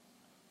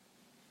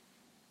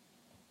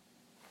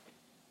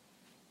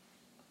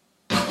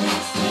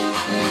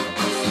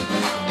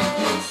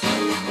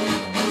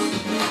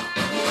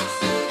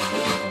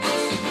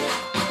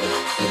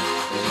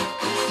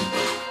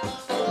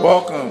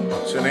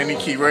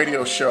Key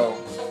Radio Show.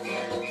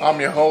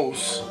 I'm your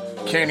host,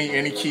 Kenny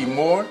Any Key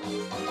Moore.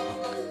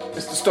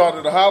 It's the start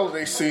of the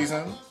holiday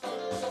season,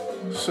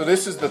 so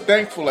this is the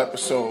thankful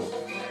episode.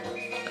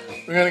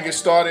 We're going to get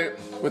started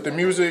with the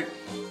music.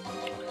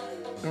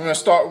 We're going to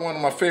start with one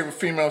of my favorite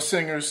female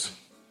singers,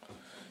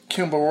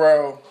 Kim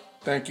Burrell,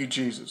 Thank You,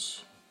 Jesus.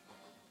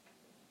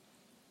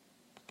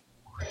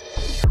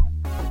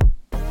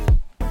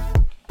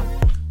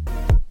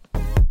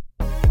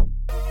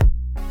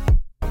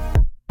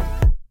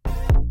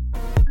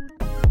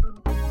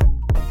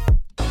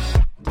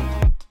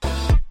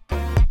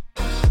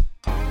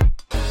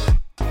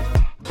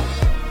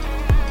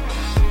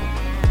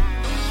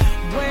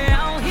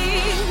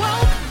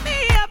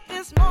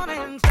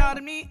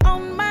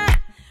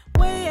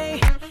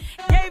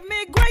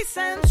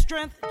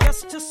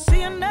 Just to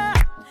see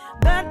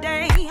another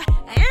day,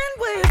 and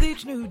with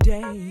each new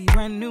day,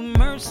 brand new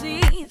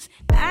mercies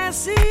I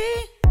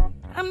see.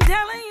 I'm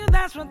telling you,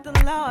 that's what the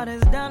Lord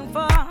has done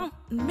for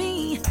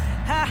me.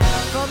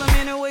 For the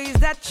many ways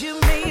that you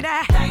made,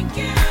 I thank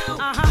you,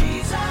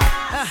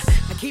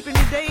 Jesus. Keeping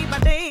me day by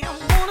day, I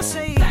wanna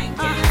say thank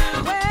you,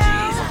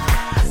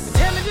 Jesus.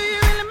 Tell me, do you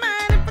really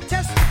mind if I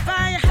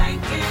testify?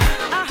 Thank you,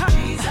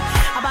 Jesus.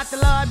 About the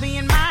Lord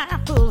being my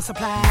full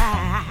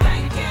supply.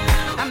 Thank you,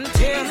 I'm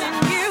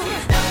telling you.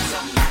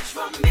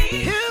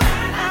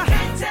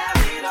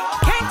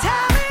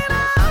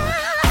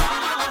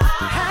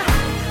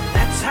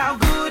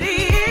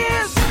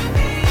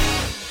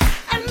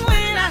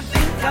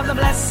 The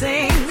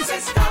blessings, I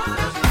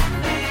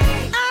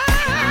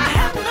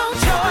have no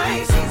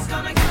choice. He's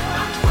gonna give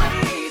my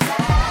praise.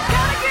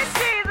 Gotta get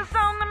Jesus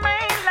on the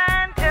main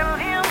line. Tell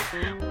him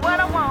what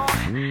I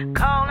want.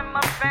 Call him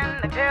up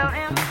and tell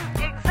him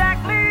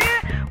exactly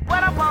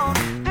what I want.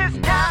 This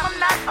time I'm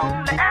not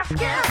only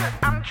asking, but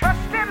I'm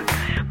trusting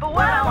for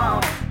what I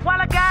want.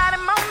 While I got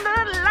him on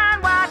the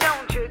line, why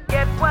don't you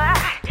get what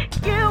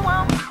you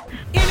want?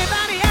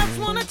 Anybody else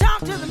wanna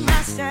talk to the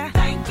master?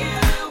 Thank you.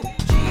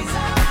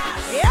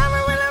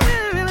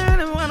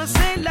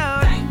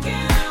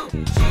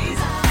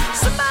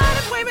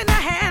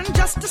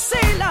 To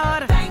say,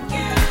 Lord, thank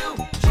you,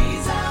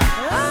 Jesus.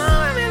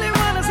 Oh, I really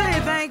want to say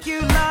thank you,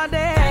 Lord.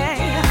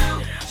 Thank you,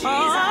 Jesus.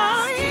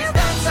 Oh, you've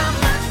done so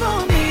much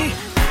for me,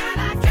 and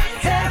I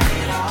can't tell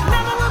it all.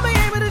 Never will be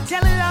able to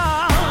tell it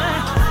all. Oh,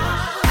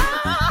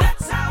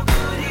 that's how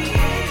good He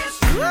is.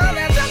 Oh,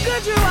 that's how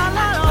good you are,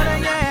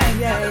 Lord.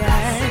 Yeah.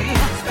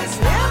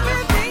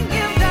 Everything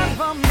you've done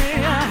for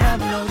me, I have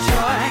no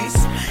choice.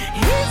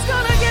 He's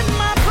gonna get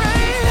my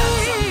praise.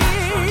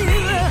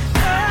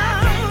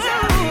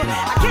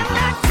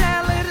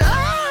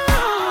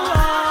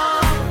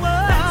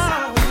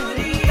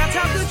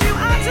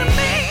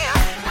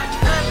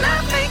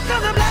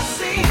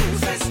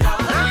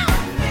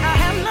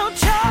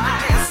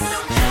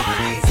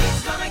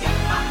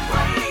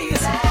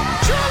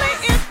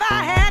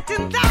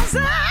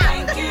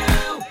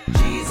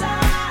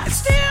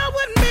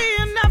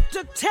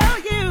 Tell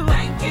you,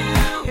 thank you,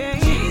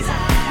 Jesus,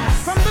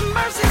 from the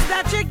mercies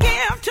that you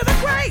give to the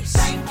grace.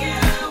 Thank you,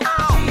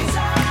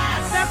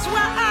 Jesus. That's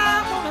why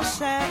I want to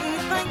say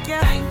thank you,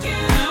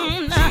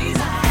 Jesus.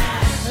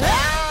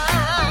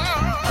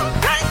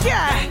 Thank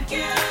you,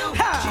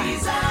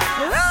 Jesus.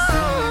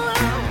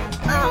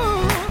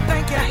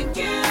 Thank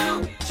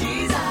you,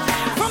 Jesus.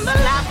 From the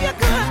left you're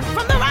good,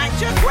 from the right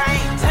you're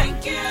great.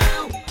 Thank you,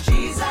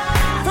 Jesus.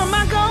 From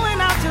my going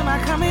out to my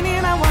coming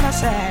in, I want to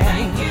say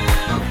thank you.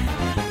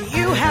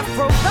 You have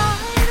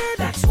provided,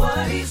 that's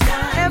what He's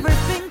done,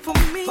 everything for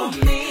me.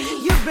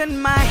 You've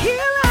been my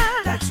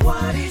healer, that's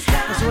what He's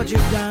done, that's what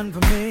you've done for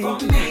me.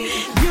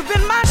 You've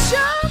been my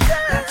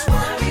shelter, that's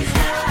what He's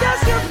done,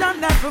 yes, you've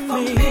done that for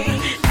me.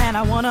 And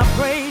I want to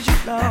praise you,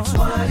 Lord, that's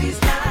what He's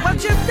done,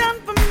 what you've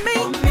done for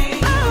me.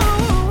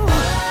 Oh,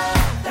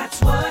 that's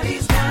what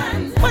He's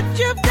done, what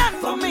you've done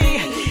for me.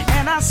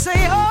 And I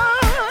say,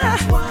 oh,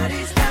 that's what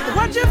He's done,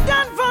 what you've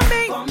done for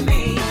me.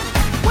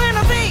 When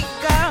I think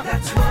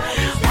that's what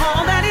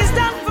all that He's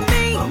done for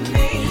me,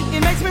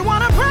 it makes me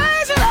want to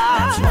praise you, Lord.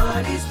 That's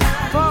what He's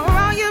done. For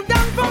all you've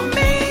done for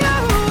me.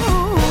 That's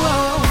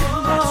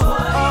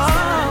what He's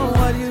done.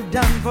 What you've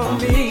done for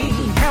me.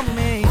 Help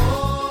me.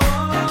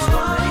 That's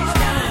what He's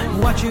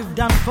done. What you've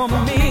done for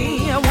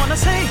me. I want to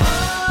say,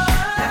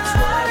 that's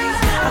what He's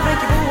done. I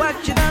thank you for what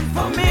you've done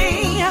for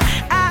me.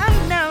 I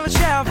never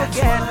shall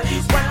forget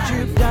what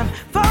you've done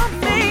for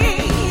me.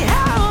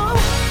 Oh,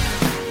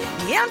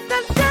 yeah,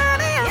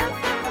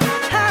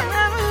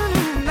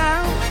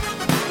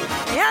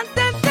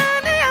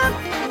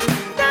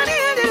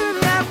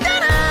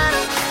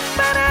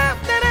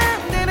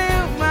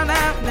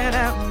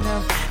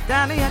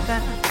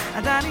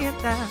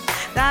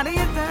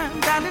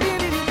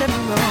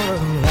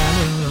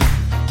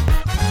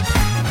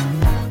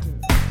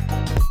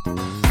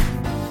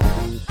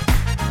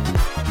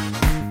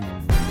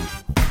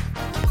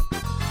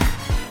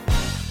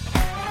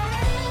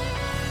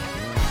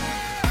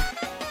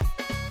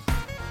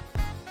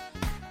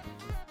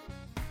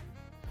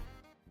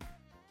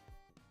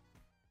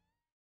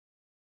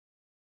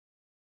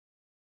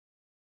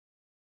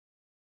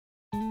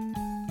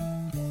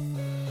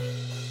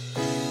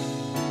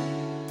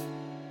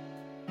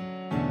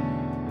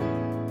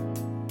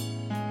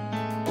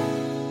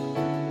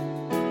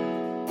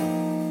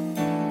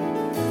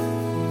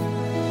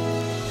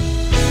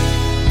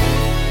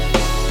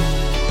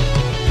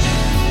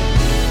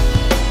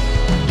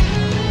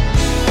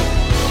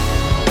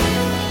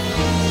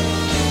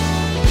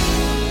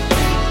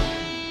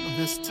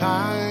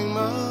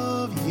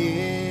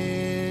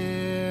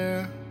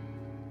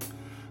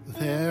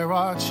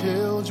 our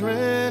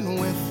children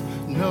with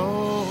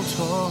no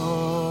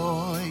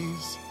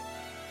toys.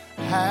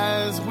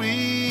 As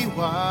we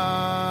watch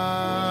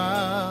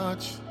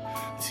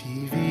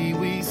TV,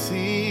 we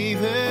see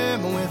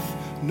them with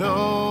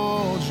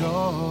no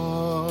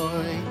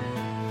joy.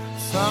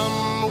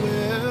 Some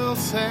will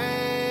say,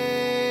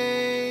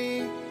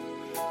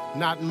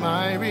 not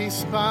my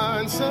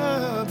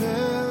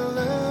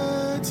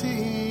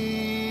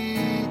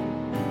responsibility.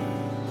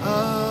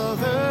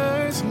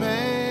 Others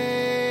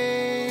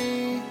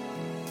may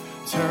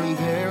turn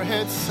their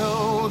heads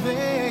so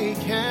they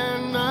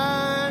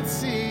cannot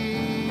see.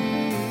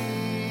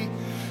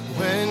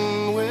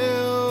 When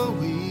will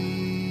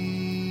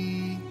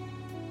we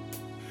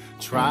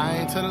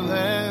try to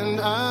lend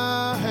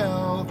a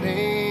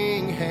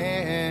helping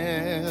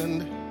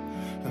hand?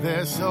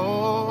 There's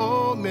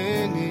so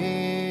many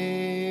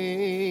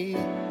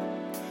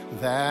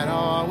that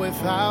are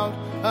without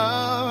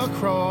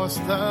across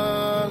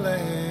the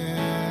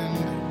land.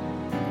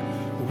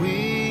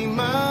 We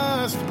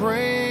must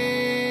bring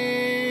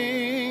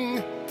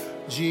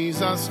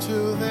Jesus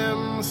to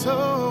them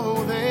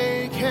so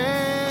they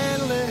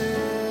can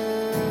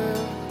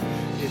live.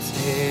 It's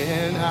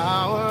in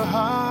our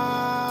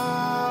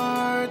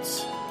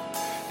hearts,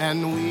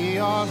 and we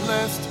are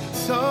blessed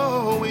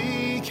so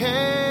we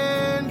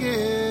can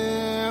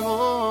give.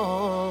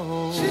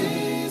 Oh,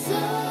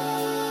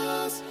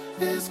 Jesus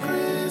is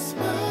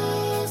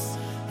Christmas,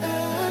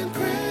 and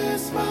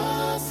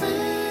Christmas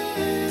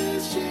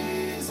is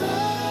Jesus.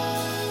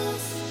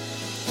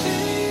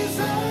 Jesus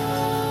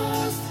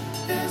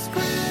is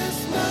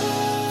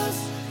Christmas,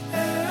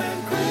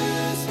 and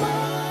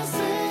Christmas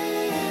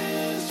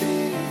is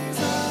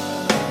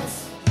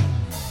Jesus.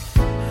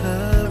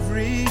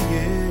 Every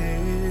year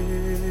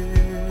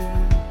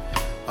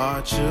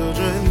our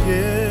children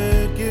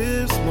get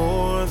gifts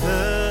more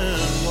than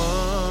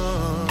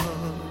one,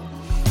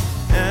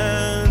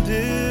 and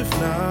if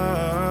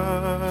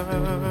not,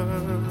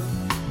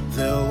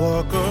 they'll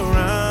walk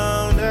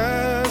around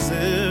as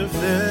if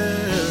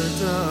they're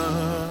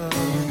done.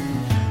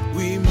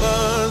 We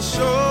must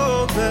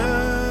show them.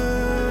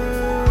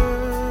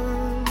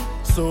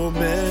 So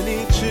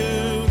many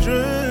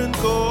children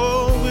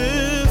go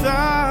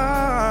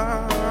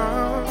without.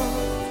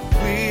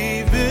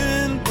 We've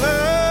been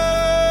blessed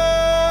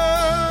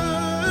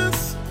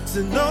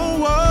to know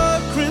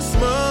what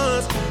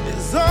Christmas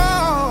is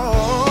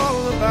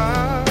all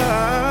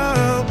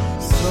about.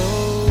 So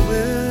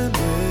when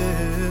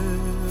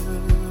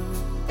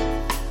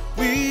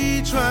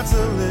we try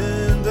to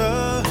lend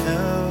a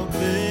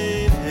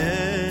helping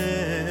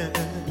hand,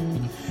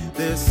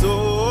 there's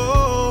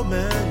so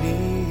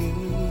many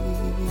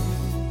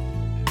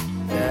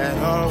that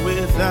are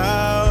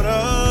without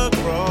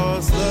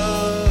across the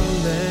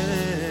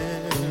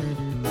land.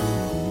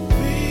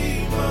 We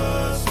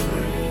must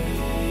bring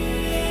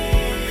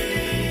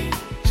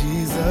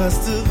Jesus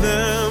to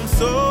them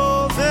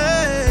so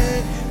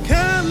they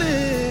can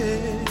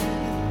live.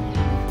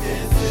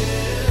 It's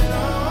in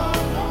our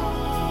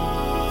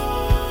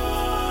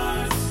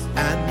hearts,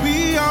 and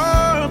we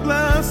are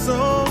blessed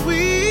so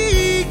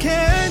we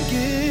can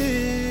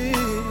give.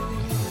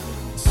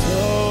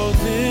 So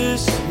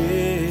this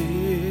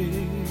year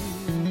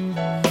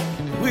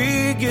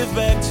we give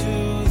back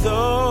to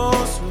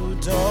those who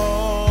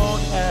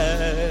don't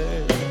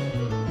have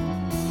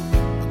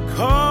a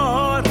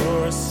card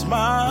or a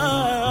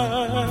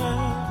smile.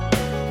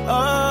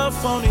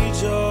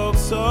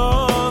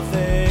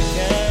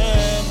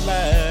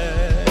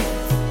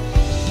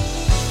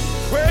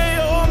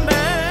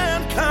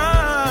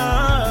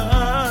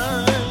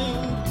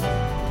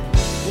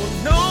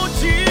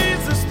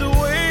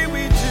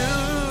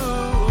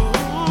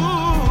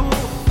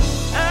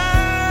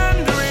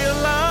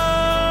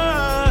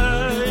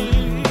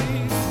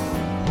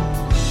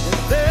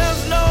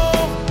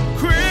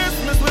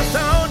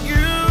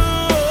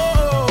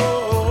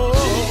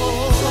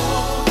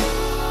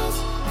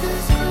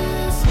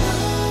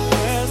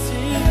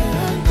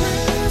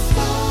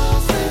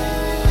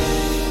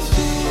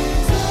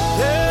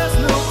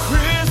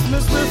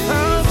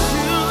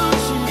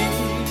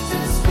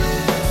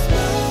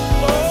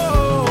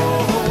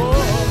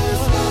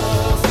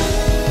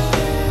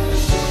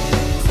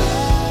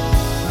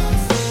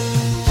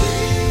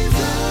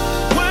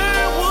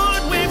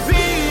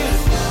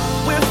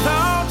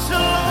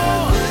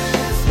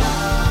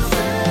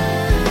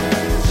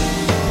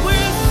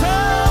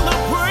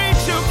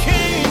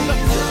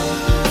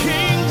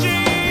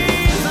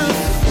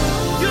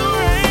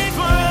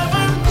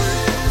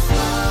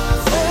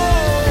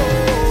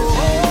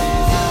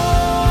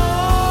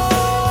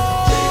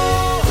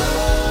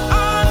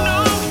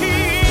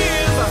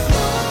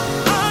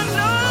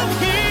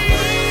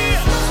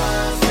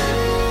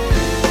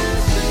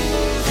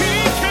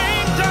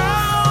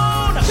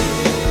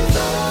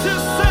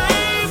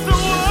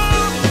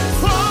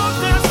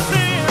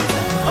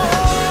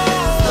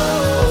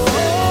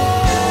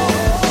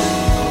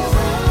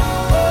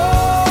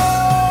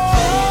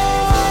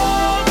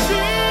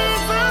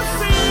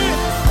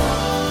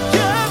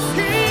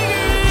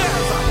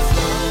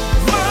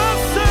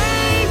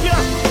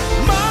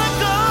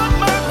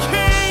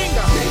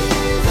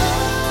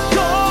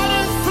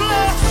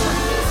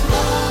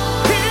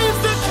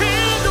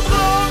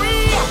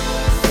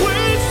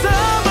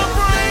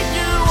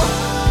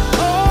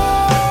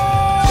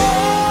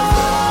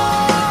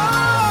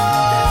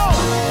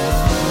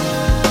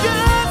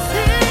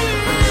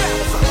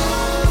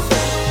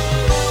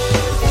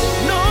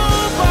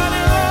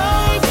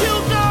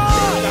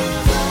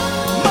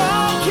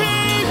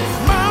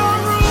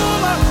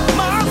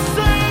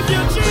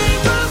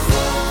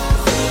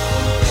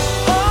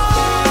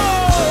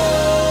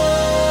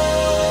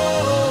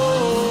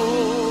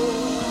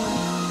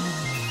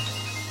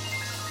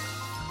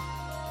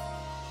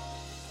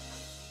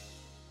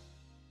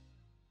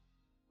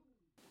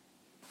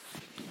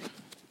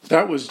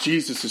 That was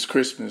Jesus is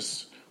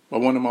Christmas by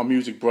one of my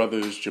music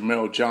brothers,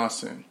 Jamel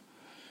Johnson.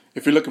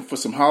 If you're looking for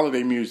some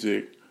holiday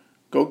music,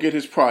 go get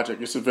his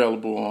project. It's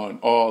available on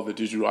all the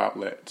digital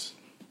outlets.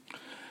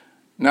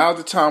 Now's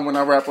the time when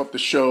I wrap up the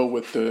show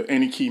with the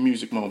Any Key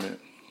Music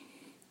Moment.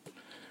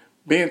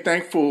 Being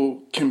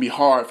thankful can be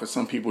hard for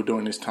some people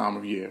during this time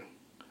of year.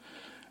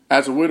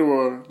 As a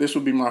widower, this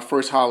will be my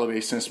first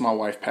holiday since my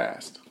wife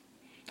passed.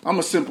 I'm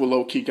a simple,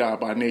 low-key guy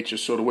by nature,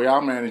 so the way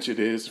I'll manage it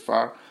is if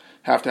I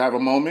have to have a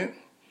moment,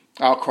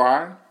 I'll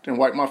cry, then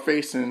wipe my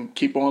face and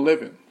keep on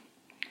living.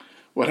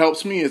 What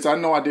helps me is I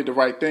know I did the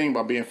right thing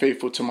by being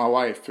faithful to my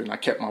wife and I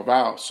kept my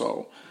vows,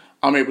 so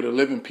I'm able to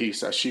live in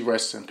peace as she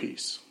rests in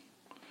peace.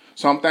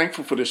 So I'm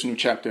thankful for this new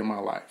chapter in my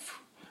life.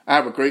 I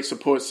have a great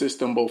support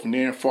system both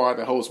near and far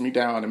that holds me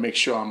down and makes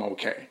sure I'm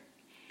okay.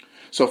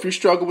 So if you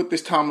struggle with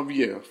this time of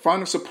year,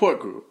 find a support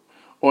group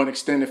or an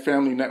extended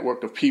family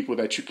network of people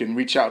that you can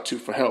reach out to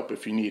for help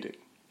if you need it.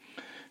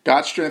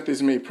 God's strength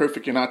is made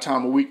perfect in our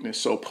time of weakness,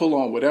 so pull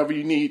on whatever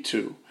you need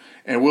to,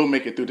 and we'll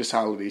make it through this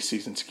holiday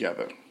season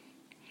together.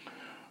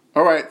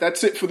 All right,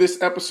 that's it for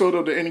this episode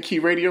of the Any Key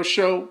Radio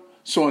Show.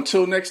 So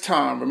until next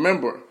time,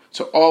 remember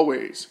to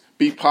always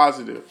be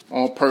positive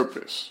on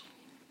purpose.